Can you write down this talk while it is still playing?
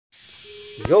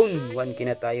Yun, 1K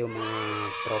na tayo mga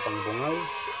tropang bungal.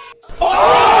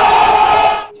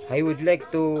 I would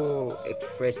like to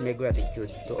express my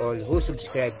gratitude to all who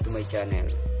subscribe to my channel.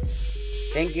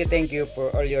 Thank you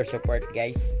for all your support,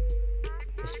 guys.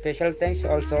 Special thanks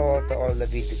also to all the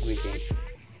video greetings.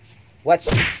 Watch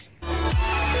this.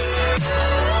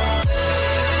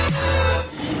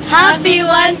 Happy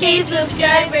 1K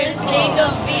subscribers,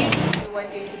 Jacob Vince.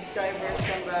 1K subscribers,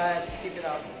 congrats, keep it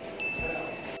up.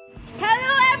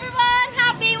 Hello everyone,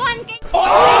 happy 1K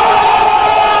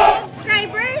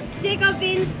subscribers, Jacob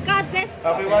Vince. God bless.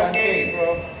 Happy 1K, bro.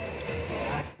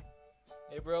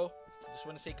 Hey bro, just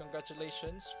want to say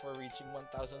congratulations for reaching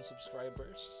 1,000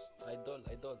 subscribers. Idol.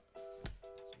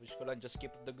 So wish ko lang just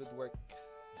keep up the good work.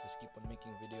 Just keep on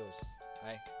making videos.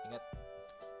 Hi, ingat.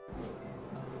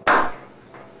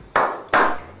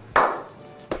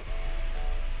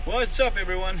 What's up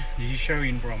everyone? This is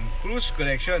Sherwin from Cruise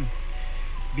Collection.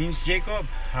 Vince Jacob,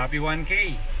 happy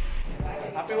 1K!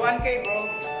 Happy 1K, bro.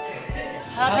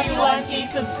 Happy 1K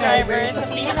subscribers sa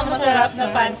pinakamasarap na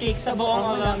pancake sa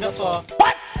buong Olongapo.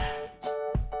 What?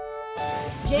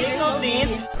 Jacob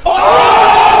Vince.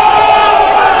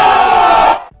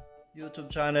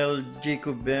 YouTube channel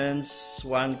Jacob Vince,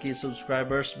 1K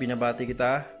subscribers, binabati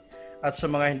kita. At sa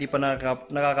mga hindi pa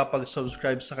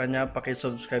nakakapag-subscribe sa kanya,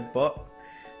 paki-subscribe po.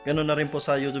 Ganun na rin po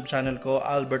sa YouTube channel ko,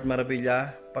 Albert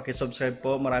Maravilla. Paki-subscribe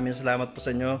po. Maraming salamat po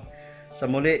sa inyo. Sa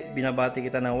muli, binabati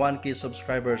kita ng 1K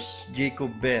subscribers,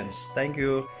 Jacob Vince. Thank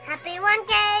you. Happy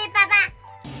 1K, Papa!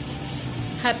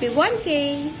 Happy 1K!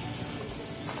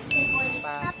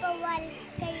 Happy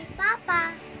 1K, Papa!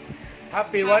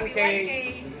 Happy 1K.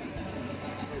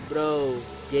 Bro,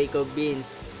 Jacob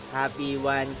Vince, happy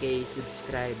 1K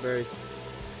subscribers.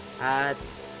 At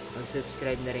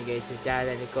mag-subscribe na rin guys sa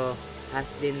channel ko,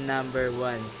 Haslin number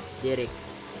 1,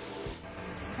 Dirix.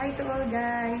 Hi to all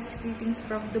guys, greetings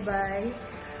from Dubai.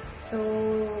 So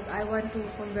I want to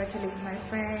congratulate my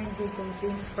friend Jacob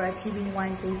Vince for achieving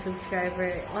 1K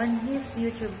subscriber on his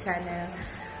YouTube channel.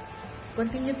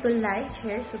 Continue to like,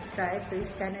 share, subscribe to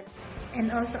his channel. And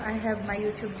also I have my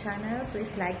YouTube channel.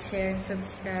 Please like, share, and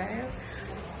subscribe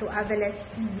to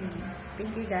Aveles TV.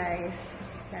 Thank you guys.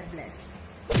 God bless.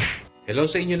 Hello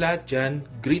sa inyo lahat dyan.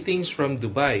 Greetings from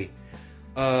Dubai.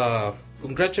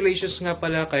 Congratulations nga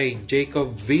pala kay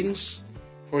Jacob Vince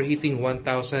for hitting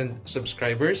 1,000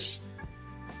 subscribers.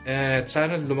 At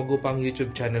sana lumago pa ang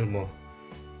YouTube channel mo.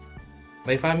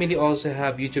 My family also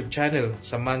have YouTube channel,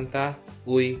 Samantha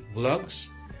Uy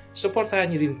Vlogs.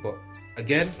 Supportahan niyo rin po.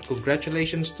 Again,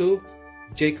 congratulations to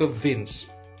Jacob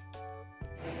Vince.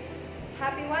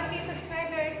 Happy 1K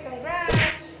subscribers,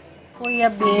 congrats! Kuya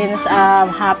Vince,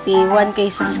 happy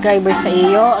 1K subscribers sa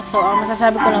iyo. So, ang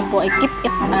masasabi ko lang po ay keep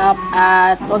it up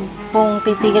at huwag pong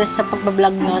titigil sa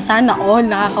pagbablog nyo. Sana all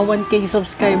nakaka 1K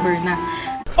subscriber na.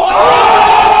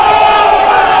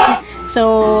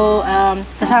 So,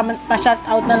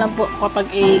 pa-shoutout na lang po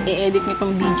kapag i-edit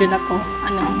nitong video na to.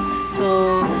 So,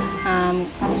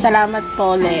 salamat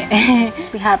po ulit.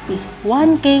 Happy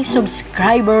 1K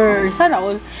subscribers. Sana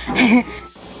all.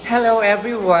 Hello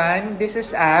everyone, this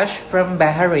is Ash from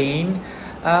Bahrain.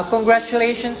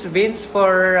 Congratulations Vince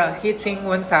for hitting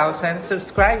 1,000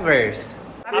 subscribers.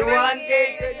 Happy 1K,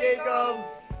 Jacob.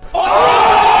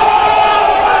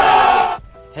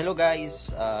 Hello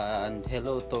guys, and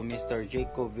hello to Mr.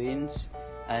 Jacob Vince,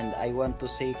 and I want to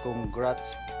say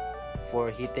congrats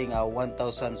for hitting 1,000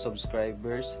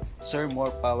 subscribers. Sir,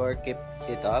 more power, keep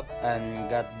it up,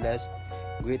 and God bless.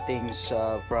 Greetings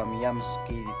from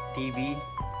Yamski TV,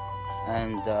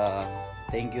 and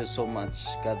thank you so much.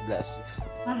 God bless.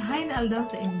 Marhay na aldaw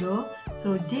sa Indo.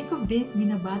 So, Jacob Vince,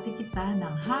 binabati kita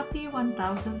ng happy 1,000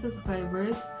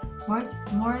 subscribers.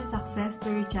 More success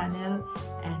to your channel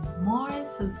and more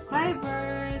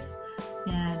subscribers.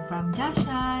 And from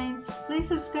Jashine, please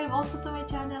subscribe also to my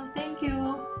channel. Thank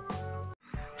you.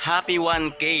 Happy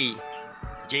 1K,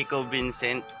 Jacob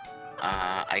Vincent.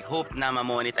 I hope na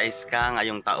ma-monetize ka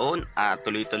ngayong taon.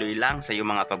 Tuloy-tuloy lang sa iyong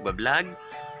mga pagbablog.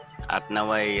 At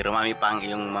naway rumami pa ang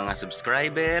iyong mga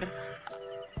subscriber.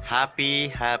 Happy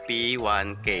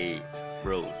 1K,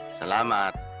 bro.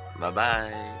 Salamat.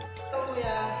 Bye-bye. Hello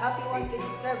kuya, happy 1K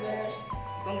subscribers.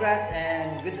 Congrats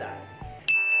and good luck.